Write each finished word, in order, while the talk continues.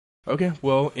Okay,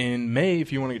 well, in May,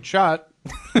 if you want to get shot,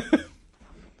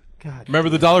 God. remember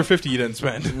the $1.50 you didn't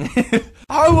spend.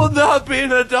 I will not be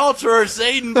an adulterer,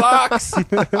 Satan box.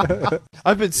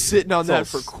 I've been sitting on that all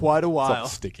for quite a It's all while.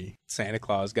 sticky. Santa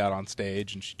Claus got on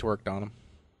stage and she twerked on him.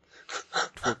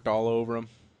 Twerked all over him.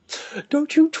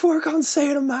 Don't you twerk on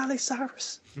Santa, Miley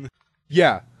Cyrus.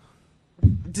 Yeah.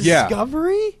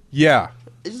 Discovery? Yeah.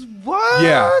 What?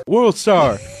 Yeah. World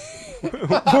Star.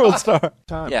 World Star.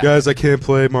 Yeah. Guys, I can't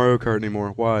play Mario Kart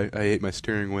anymore. Why? I ate my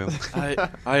steering wheel. I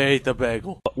ate the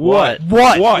bagel. What?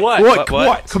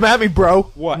 Come at me, bro.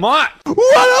 What?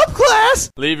 What up, class?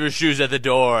 Leave your shoes at the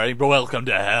door and welcome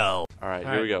to hell. All right,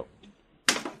 here we go.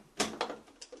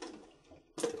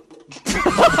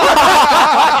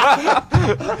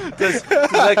 does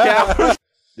that count?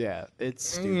 Yeah, it's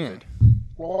stupid.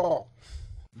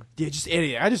 Yeah, just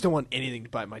anything. I just don't want anything to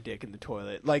bite my dick in the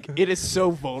toilet. Like, it is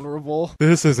so vulnerable.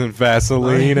 This isn't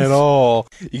Vaseline at all.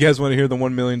 You guys want to hear the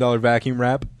 $1 million vacuum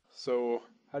rap? So,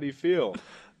 how do you feel?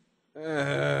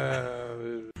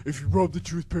 If you rub the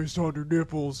toothpaste on your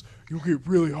nipples, you'll get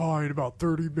really high in about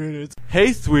 30 minutes.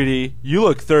 Hey, sweetie, you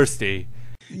look thirsty.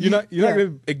 You're not going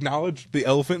to acknowledge the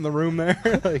elephant in the room there?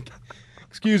 Like,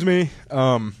 excuse me.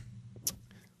 The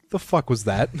fuck was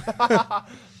that?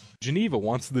 Geneva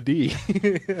wants the D.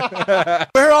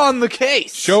 We're on the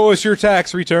case. Show us your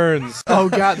tax returns. Oh,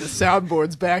 God, the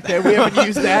soundboard's back there. We haven't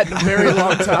used that in a very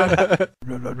long time.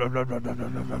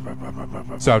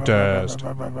 Sound test.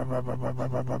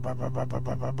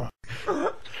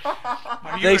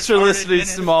 Thanks for listening,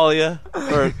 Somalia.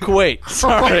 Or Kuwait.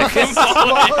 Sorry.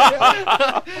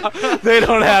 They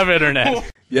don't have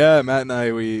internet. Yeah, Matt and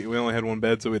I, we only had one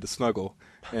bed, so we had to snuggle.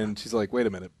 And she's like, wait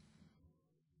a minute.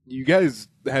 You guys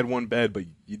had one bed, but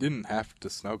you didn't have to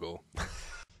snuggle.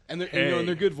 And they're, and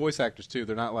they're good voice actors, too.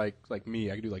 They're not like me.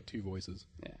 I can do like two voices.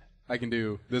 Yeah. I can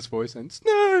do this voice and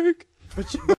snug.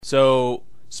 So,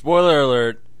 spoiler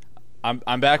alert,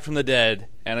 I'm back from the dead,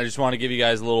 and I just want to give you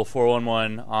guys a little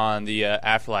 411 on the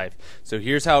afterlife. So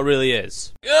here's how it really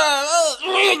is.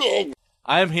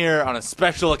 I am here on a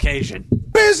special occasion.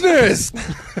 Business!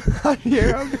 I'm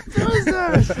here on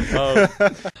business.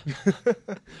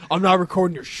 I'm not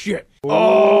recording your shit.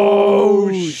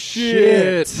 Oh,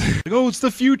 shit. Oh, it's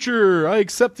the future. I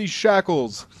accept these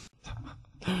shackles.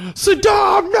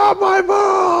 Saddam, not my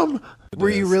mom! Were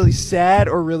you really sad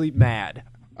or really mad?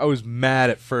 I was mad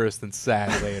at first and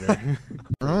sad later.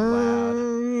 Loud.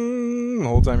 The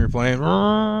whole time you're playing.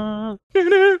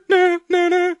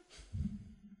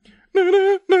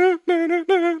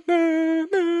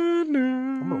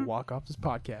 I'm gonna walk off this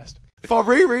podcast. For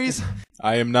Riri's.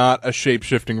 I am not a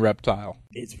shape-shifting reptile.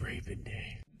 It's raping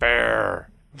day. Bear.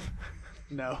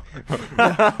 No.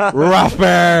 Rough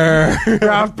bear!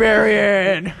 Ralph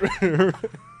Barian!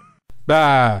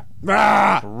 Bah.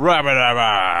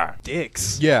 Rabbit.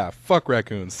 Dicks. Yeah, fuck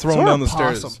raccoons. Throw So them are down the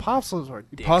stairs. Possums are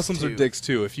dicks. Possums too. are dicks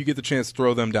too. If you get the chance,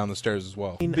 throw them down the stairs as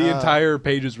well. mean, The entire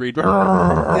pages read.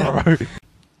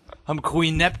 I'm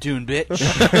Queen Neptune, bitch.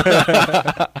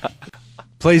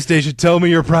 PlayStation, tell me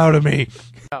you're proud of me.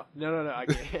 No, I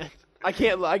can't.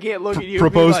 I can't look at you.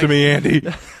 Propose and to be me, Andy.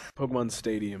 Pokemon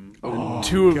Stadium. Oh,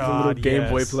 Two of the God, little Game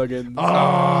Boy yes. plugins.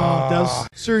 Oh,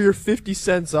 sir, you're 50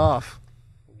 cents off.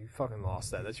 You fucking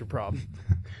lost that. That's your problem.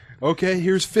 Okay,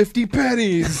 here's 50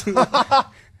 pennies.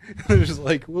 They're just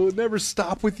like, will it never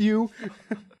stop with you?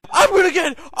 I'm gonna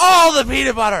get all the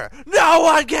peanut butter. No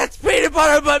one gets peanut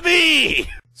butter but me.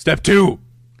 Step 2.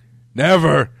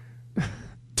 Never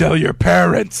tell your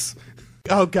parents.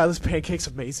 Oh, God, this pancake's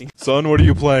amazing. Son, what are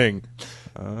you playing?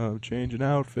 I'm changing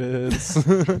outfits.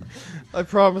 I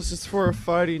promise it's for a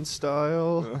fighting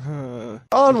style.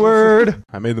 Onward.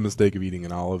 I made the mistake of eating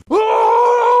an olive.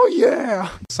 Oh, yeah.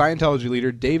 Scientology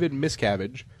leader David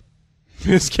Miscavige.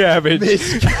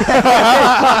 Miscavige.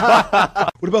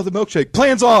 What about the milkshake?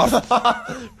 Plans off.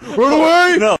 Run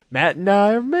away. No. Matt and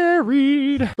I are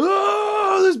married.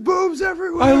 Oh, there's boobs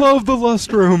everywhere. I love the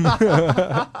lustrum.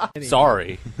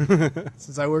 Sorry.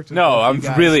 Since I worked with No, both I'm you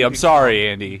guys, really. you I'm can- sorry,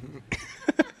 Andy.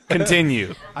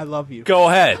 Continue. I love you. Go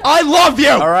ahead. I love you.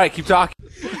 All right, keep talking.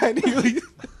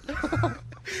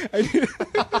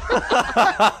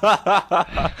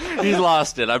 He's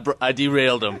lost it. I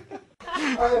derailed him.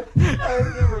 I've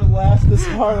never laughed this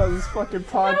hard on this fucking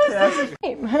podcast.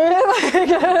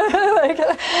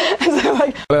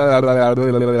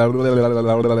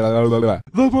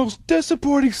 The most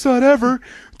disappointing son ever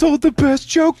told the best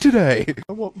joke today.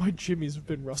 I want my jimmies have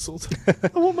been rustled.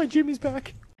 I want my jimmies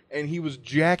back. and he was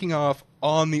jacking off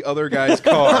on the other guy's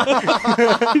car.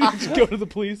 Just go to the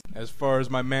police. As far as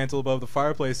my mantle above the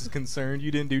fireplace is concerned, you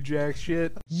didn't do jack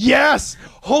shit. Yes!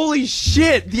 Holy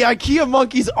shit! The IKEA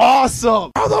monkey's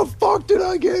awesome! How the fuck did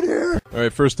I get here? All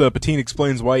right, first up, a teen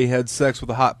explains why he had sex with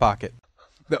a Hot Pocket.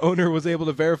 The owner was able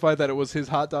to verify that it was his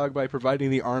hot dog by providing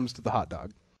the arms to the hot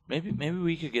dog. Maybe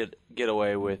we could get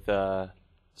away with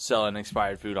selling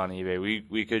expired food on eBay.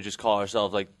 We could just call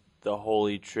ourselves like the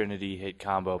Holy Trinity Hit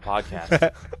Combo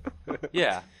Podcast.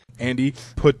 Yeah. Andy,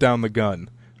 put down the gun.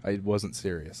 I wasn't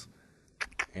serious.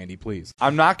 Andy, please.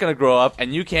 I'm not gonna grow up,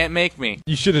 and you can't make me.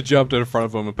 You should have jumped in front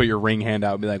of him and put your ring hand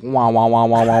out and be like, wah, wah, wah,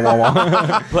 wah, wah, wah,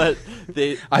 wah. But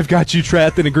I've got you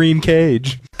trapped in a green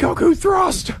cage. Goku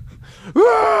thrust!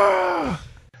 Ah!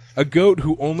 A goat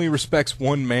who only respects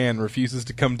one man refuses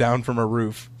to come down from a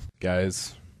roof.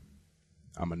 Guys,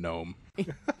 I'm a gnome.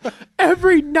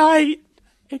 Every night,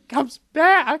 it comes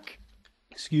back.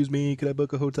 Excuse me, could I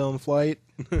book a hotel and flight?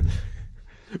 What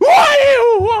do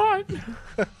you want?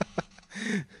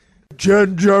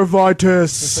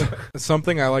 Gingivitis.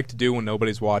 Something I like to do when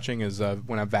nobody's watching is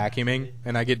when I'm vacuuming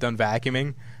and I get done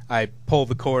vacuuming, I pull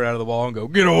the cord out of the wall and go,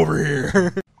 get over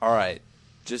here. all right,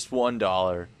 just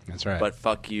 $1. That's right. But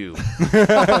fuck you.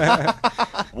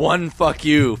 One fuck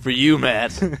you for you,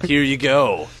 Matt. Here you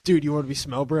go. Dude, you want to be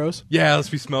smell bros? Yeah, let's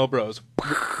be smell bros.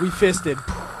 We fisted.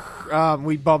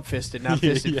 We bump fisted. Not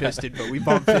fisted, fisted, but we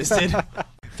bump fisted.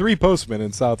 3 postmen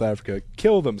in South Africa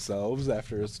kill themselves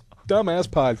after a dumbass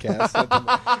podcast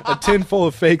a tin full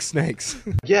of fake snakes.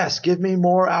 Yes, give me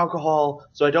more alcohol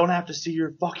so I don't have to see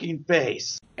your fucking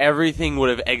face. Everything would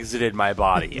have exited my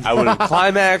body. I would have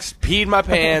climaxed, peed my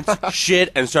pants,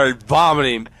 shit, and started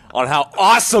vomiting on how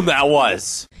awesome that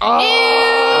was.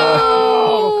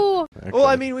 Well,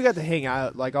 I mean, we got to hang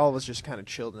out. Like, all of us just kind of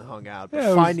chilled and hung out.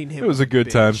 But finding him it was a good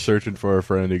bitch. time searching for a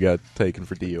friend who got taken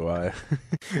for DUI.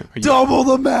 Double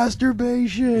the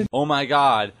masturbation. Oh my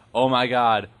god. Oh my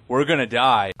god. We're gonna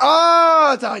die.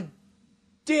 Oh, it's a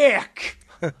dick.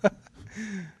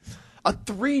 A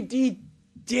 3D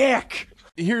dick.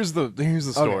 Here's the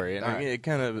story, Okay,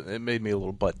 and right. it made me a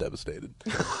little butt devastated.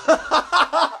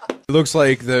 It looks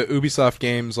like the Ubisoft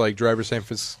games like Driver San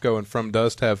Francisco and From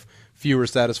Dust have fewer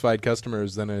satisfied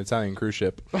customers than an Italian cruise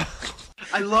ship.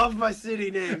 I love my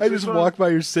city name. I just walk by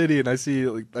your city and I see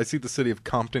the city of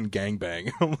Compton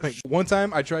gangbang. I'm like, one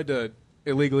time I tried to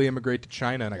illegally immigrate to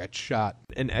China and I got shot.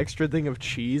 An extra thing of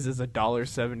cheese is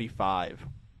 $1.75.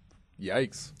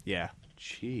 Yikes. Yeah.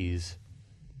 Jeez.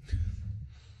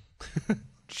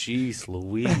 Jeez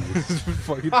Louise.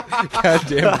 Fucking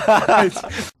goddamn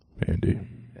it. Andy,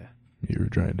 you were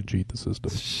trying to cheat the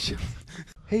system.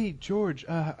 Hey George,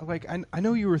 I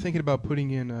know you were thinking about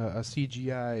putting in a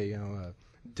CGI, a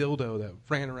dildo that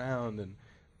ran around and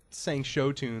sang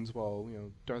show tunes while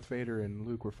Darth Vader and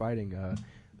Luke were fighting.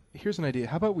 Here's an idea.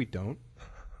 How about we don't?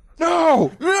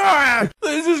 No!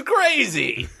 This is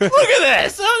crazy. Look at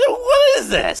this. What is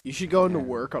this? You should go into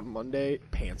work on Monday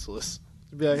pantsless.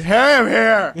 Be like, hey, I'm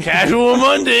here. Casual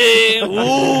Monday.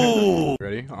 Ooh.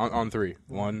 Ready? On 3.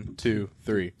 1, 2,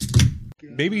 3.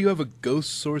 Maybe you have a ghost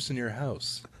source in your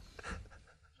house.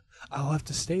 I'll have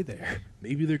to stay there.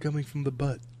 Maybe they're coming from the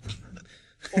butt.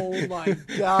 Oh my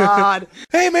god.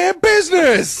 Hey man,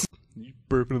 business! You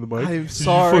burping in the mic? I'm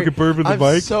sorry. You fucking burp in the I'm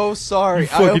mic? so sorry. You I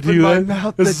fucking opened do my that?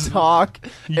 mouth This to is- talk,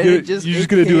 You and it just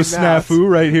gonna do a came out. snafu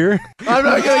right here? I'm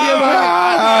not gonna get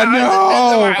my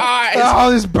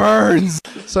Oh, this burns.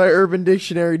 So I Urban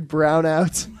Dictionary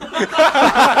brownouts.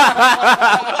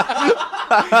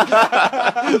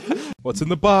 What's in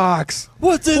the box?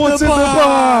 What's in What's the in the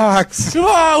box? box? Come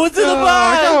on, what's in the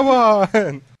box? Come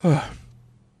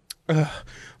on.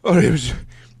 It was.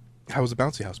 How was the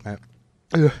bouncy house, Matt?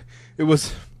 It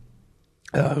was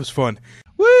fun.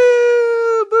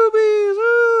 Woo, boobies,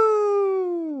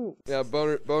 woo! Yeah,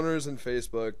 boners and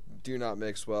Facebook do not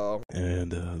mix well.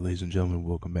 And ladies and gentlemen,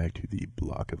 welcome back to the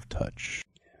Block of Touch.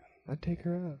 I'd take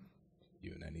her out.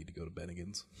 You and I need to go to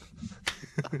Bennigan's.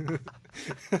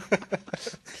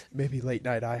 Maybe late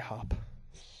night IHOP.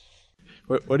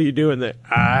 What are you doing there?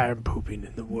 I'm pooping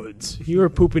in the woods. You are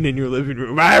pooping in your living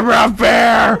room. I'm a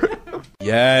bear!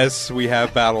 Yes, we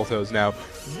have Battletoads now.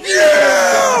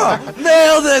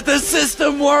 Nailed it! The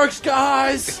system works,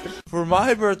 guys! For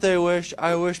my birthday wish,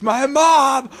 I wish my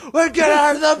mom would get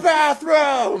out of the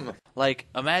bathroom! Like,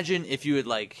 imagine if you had,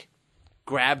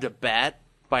 grabbed a bat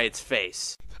by its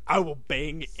face. I will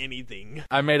bang anything.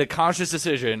 I made a conscious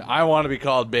decision. I want to be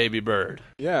called Baby Bird.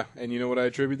 Yeah, and you know what I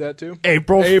attribute that to?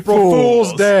 April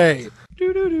Fool's Day.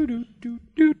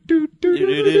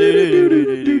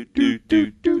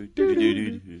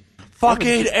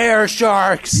 Fucking air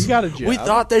sharks. You got a job. We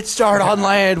thought they'd start on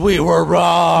land. We were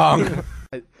wrong.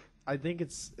 I think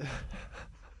it's.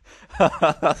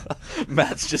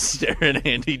 Matt's just staring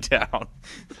Andy down.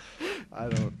 I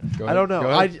don't. Go I don't know. Go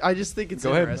ahead. I just think it's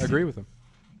Go ahead. interesting. Agree with him.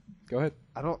 Go ahead.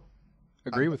 I don't.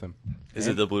 Agree with him. Is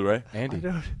it the Blu-ray?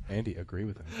 Andy, agree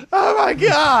with him. Oh my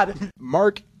god!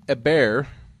 Mark a bear.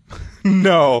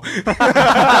 No.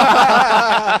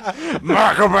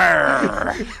 Mark a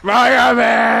bear. Mark a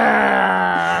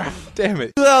bear. Damn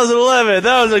it. 2011.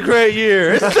 That was a great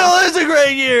year. It still is a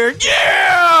great year.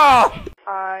 Yeah.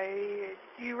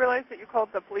 Do you realize that you called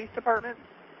the police department?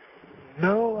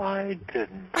 No, I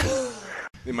didn't.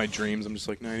 In my dreams, I'm just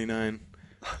like 99.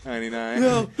 99.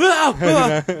 No.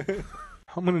 99.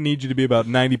 I'm going to need you to be about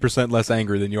 90% less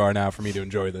angry than you are now for me to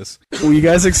enjoy this. Will you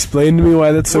guys explain to me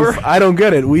why that's so? I don't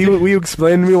get it. Will you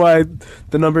explain to me why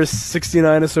the number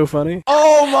 69 is so funny?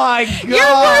 Oh my god. You're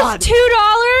worth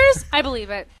 $2. I believe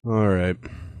it. All right.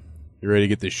 You ready to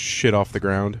get this shit off the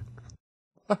ground?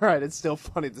 All right, it's still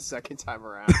funny the second time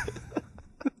around.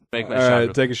 Make my All shot.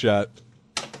 right, take a shot.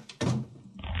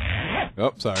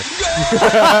 Oh, sorry.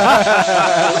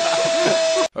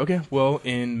 Okay, well,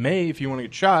 in May, if you want to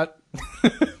get shot,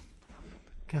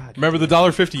 God. remember the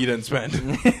 $1.50 you didn't spend.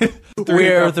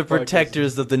 We're the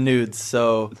protectors of the nudes,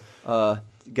 so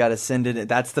gotta send it.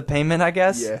 That's the payment, I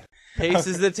guess. Yeah. Pace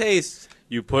is the taste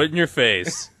you put in your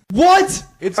face. What?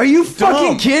 Are you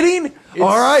fucking kidding?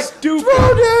 All right, stupid.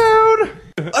 throw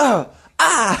down. I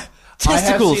have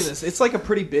Testicles. seen this. It's like a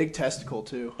pretty big testicle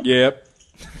too. Yep.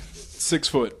 6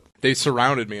 foot. They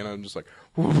surrounded me, and I'm just like,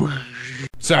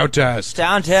 sound test.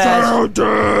 Sound test.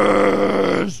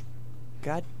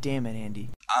 God damn it, Andy.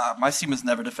 My team is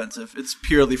never defensive. It's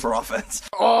purely for offense.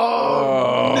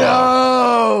 Oh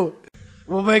no!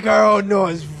 We'll make our own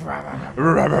noise.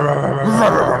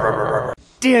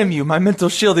 Damn you, my mental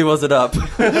shieldy wasn't up.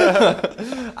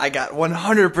 I got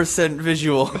 100%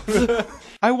 visual.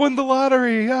 I won the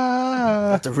lottery.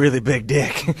 That's a really big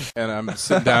dick. And I'm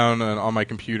sitting down on my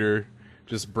computer,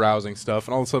 just browsing stuff,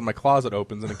 and all of a sudden my closet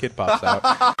opens and a kid pops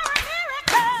out.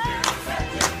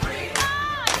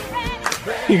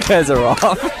 You guys are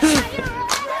off.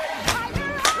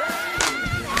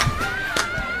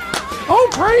 Oh,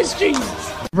 praise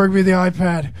Jesus! Bring me the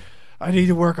iPad. I need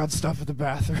to work on stuff in the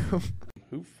bathroom.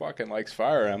 Who fucking likes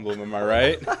Fire Emblem, am I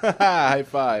right? High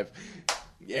five.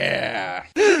 Yeah.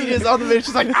 He is on the bench.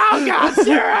 She's like, oh God,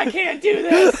 sir, I can't do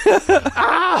this.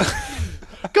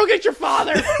 Go get your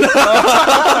father.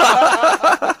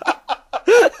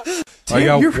 I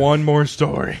got one more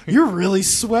story. You're really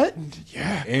sweating.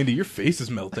 Yeah, Andy, your face is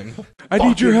melting. I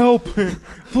need your help.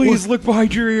 Please look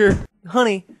behind your ear.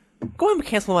 Honey, go and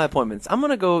cancel my appointments. I'm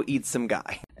gonna go eat some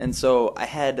guy. And so I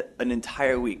had an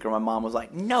entire week where my mom was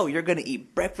like, no, you're gonna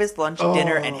eat breakfast, lunch,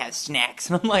 dinner, and have snacks.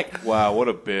 And I'm like, Wow, what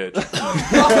a bitch.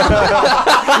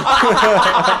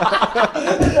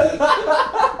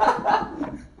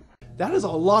 That is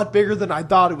a lot bigger than I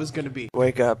thought it was going to be.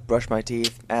 wake up, brush my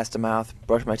teeth, ass to mouth,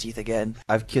 brush my teeth again.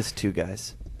 I've kissed 2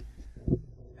 guys.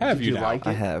 Have you you now? like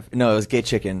I have. No, it was gay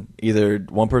chicken. Either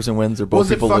one person wins or both Was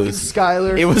it people fucking lose.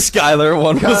 Skylar? It was Skylar.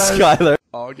 One was God. Skylar.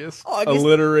 August. August.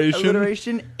 Alliteration.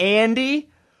 Alliteration. Andy.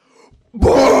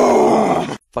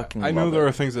 Fucking I know love there it.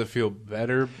 are things that feel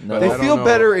better, No. but They I don't feel know.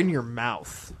 better in your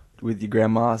mouth. With your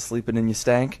grandma sleeping in your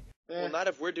stank. Well, not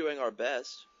if we're doing our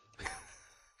best.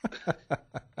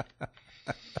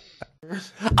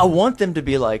 I want them to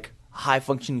be like high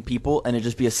functioning people and it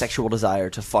just be a sexual desire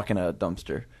to fuck in a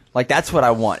dumpster. Like that's what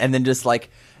I want. And then just like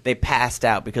they passed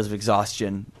out because of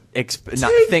exhaustion. Take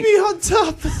me on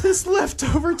top of this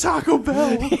leftover Taco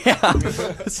Bell. Yeah.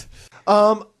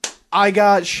 I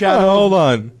got Shadow. Hold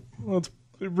on. Let's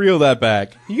reel that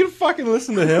back. You gonna fucking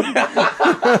listen to him?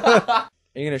 Are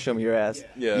you gonna show me your ass?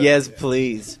 Yeah. Yes,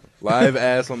 please. Live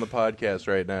ass on the podcast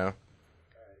right now.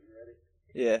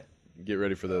 Yeah. Get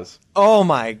ready for this. Oh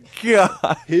my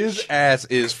god. His ass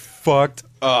is fucked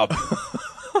up.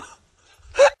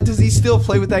 Does he still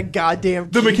play with that goddamn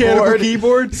The keyboard? mechanical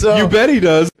keyboard? So- You bet he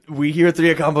does. We here at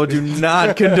 3 Combo do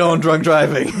not condone drunk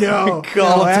driving. No.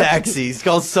 Call No, taxis.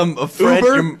 Call a friend.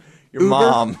 Uber? Your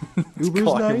mom. Uber's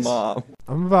Call your nice. mom.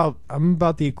 I'm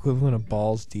about the equivalent of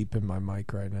balls deep in my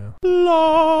mic right now.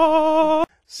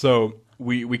 So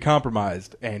we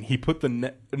compromised, and he put the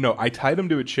net. No, I tied him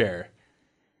to a chair,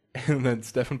 and then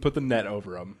Stefan put the net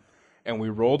over him, and we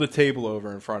rolled a table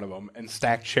over in front of him and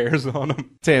stacked chairs on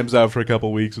him. Sam's out for a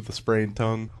couple weeks with a sprained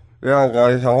tongue. Yeah,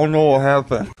 guys, I don't know what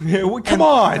happened. Yeah, come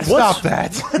on, stop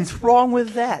that. What's wrong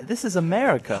with that? This is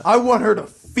America. I want her to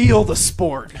feel the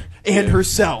sport and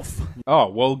herself. Oh,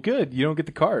 well, good. You don't get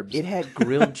the carbs. It had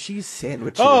grilled cheese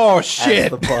sandwiches. Oh, as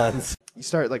shit. the buns. You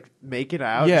start like making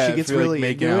out. Yeah, she gets if you're, really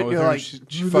making into out it. with You're her, like,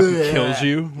 she fucking kills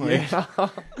you. Like, yeah.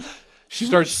 she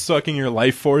starts sucking your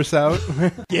life force out.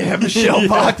 Yeah, Michelle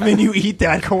Bachman, you eat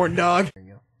that corn dog. I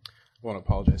want to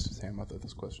apologize to Sam. I thought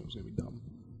this question was going to be dumb.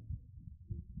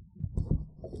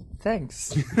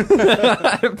 Thanks.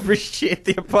 I appreciate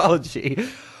the apology.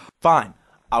 Fine.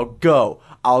 I'll go.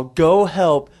 I'll go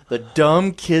help the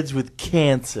dumb kids with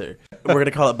cancer. We're going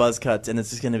to call it Buzz Cuts, and it's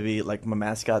just going to be like my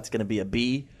mascot's going to be a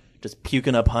bee just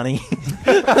puking up honey.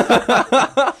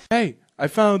 Hey, I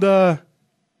found a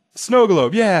snow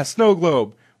globe. Yeah, snow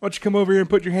globe. Why don't you come over here and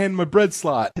put your hand in my bread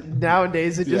slot?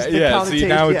 Nowadays, it just the See, connotation,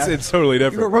 now it's totally You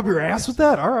gonna different. rub your ass with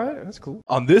that? All right, that's cool.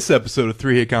 On this episode of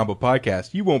 3 Hit Combo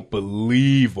Podcast, you won't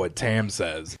believe what Tam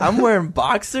says. I'm wearing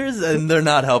boxers, and they're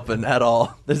not helping at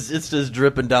all. It's just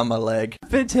dripping down my leg.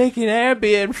 Been taking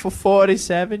Ambien for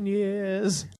 47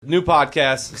 years. New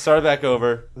podcast. Start back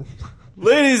over.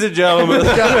 Ladies and gentlemen.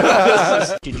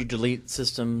 Did you delete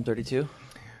System 32?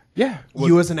 Yeah.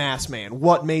 You as an ass man,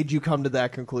 what made you come to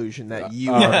that conclusion that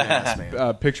you are an ass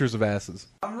man? Pictures of asses.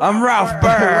 I'm Ralph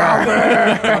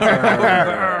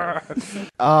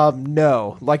Burr.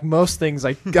 No. Like most things,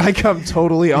 I come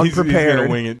totally He's unprepared. gonna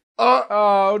wing it.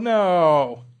 Oh,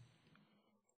 no.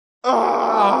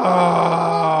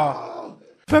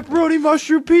 Pepperoni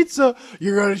mushroom pizza.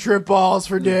 You're gonna trip balls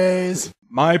for days.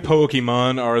 My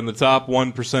Pokemon are in the top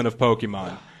 1% of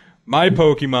Pokemon. My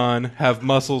Pokemon have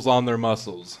muscles on their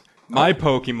muscles. My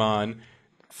Pokemon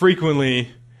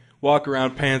frequently walk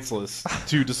around pantsless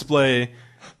to display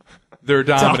their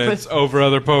dominance over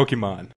other Pokemon.